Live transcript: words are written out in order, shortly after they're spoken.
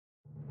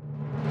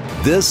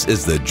This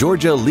is the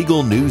Georgia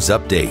Legal News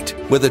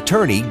Update with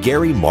attorney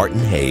Gary Martin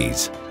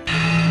Hayes.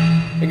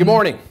 Hey, good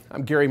morning.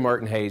 I'm Gary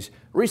Martin Hayes.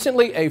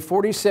 Recently, a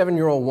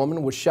 47-year-old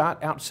woman was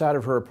shot outside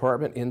of her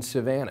apartment in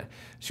Savannah.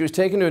 She was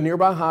taken to a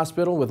nearby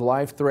hospital with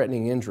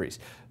life-threatening injuries.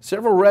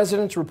 Several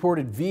residents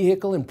reported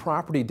vehicle and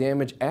property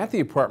damage at the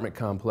apartment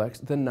complex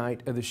the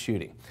night of the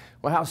shooting.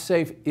 Well, how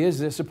safe is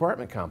this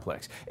apartment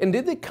complex? And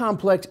did the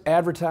complex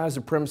advertise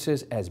the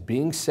premises as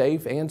being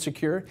safe and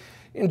secure?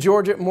 In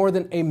Georgia, more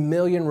than 1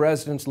 million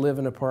residents live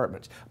in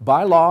apartments.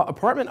 By law,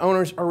 apartment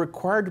owners are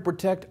required to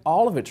protect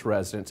all of its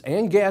residents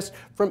and guests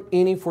from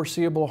any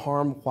foreseeable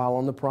harm while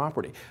on the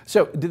property.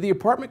 So, did the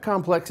apartment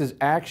complex's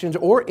actions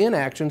or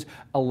inactions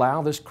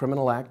allow this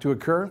criminal act to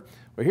occur?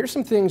 Well, here's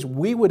some things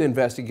we would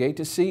investigate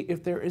to see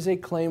if there is a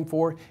claim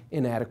for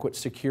inadequate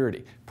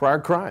security. Prior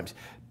crimes.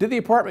 Did the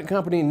apartment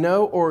company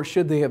know or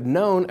should they have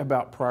known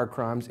about prior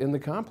crimes in the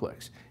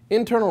complex?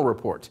 Internal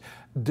reports.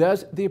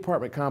 Does the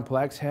apartment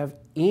complex have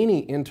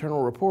any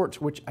internal reports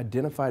which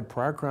identified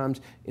prior crimes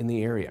in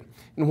the area?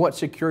 And what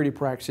security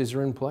practices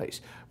are in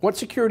place? What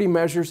security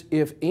measures,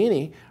 if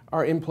any,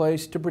 are in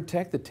place to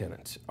protect the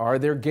tenants? Are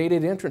there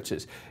gated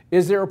entrances?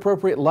 Is there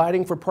appropriate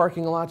lighting for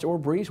parking lots or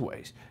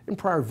breezeways? And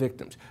prior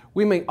victims.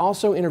 We may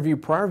also interview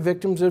prior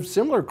victims of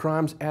similar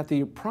crimes at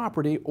the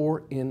property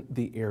or in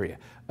the area.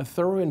 A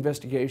thorough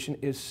investigation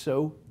is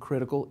so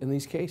critical in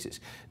these cases.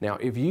 Now,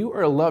 if you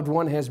or a loved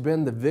one has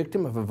been the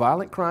victim of a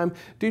violent crime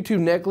due to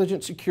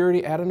negligent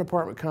security at an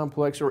apartment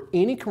complex or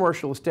any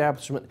commercial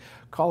establishment,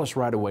 call us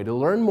right away to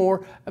learn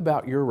more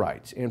about your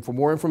rights. And for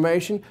more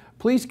information,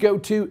 please go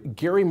to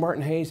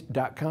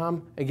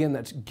GaryMartinHayes.com. Again,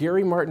 that's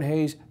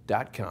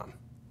GaryMartinHayes.com.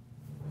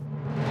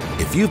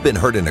 If you've been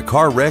hurt in a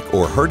car wreck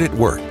or hurt at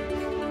work,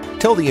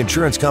 tell the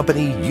insurance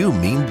company you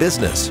mean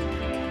business.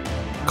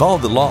 Call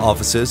the law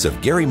offices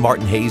of Gary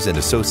Martin Hayes and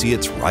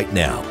Associates right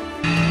now.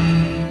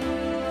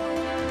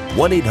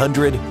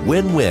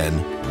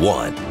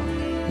 1-800-WIN-WIN-1.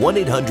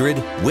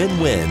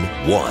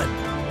 1-800-WIN-WIN-1.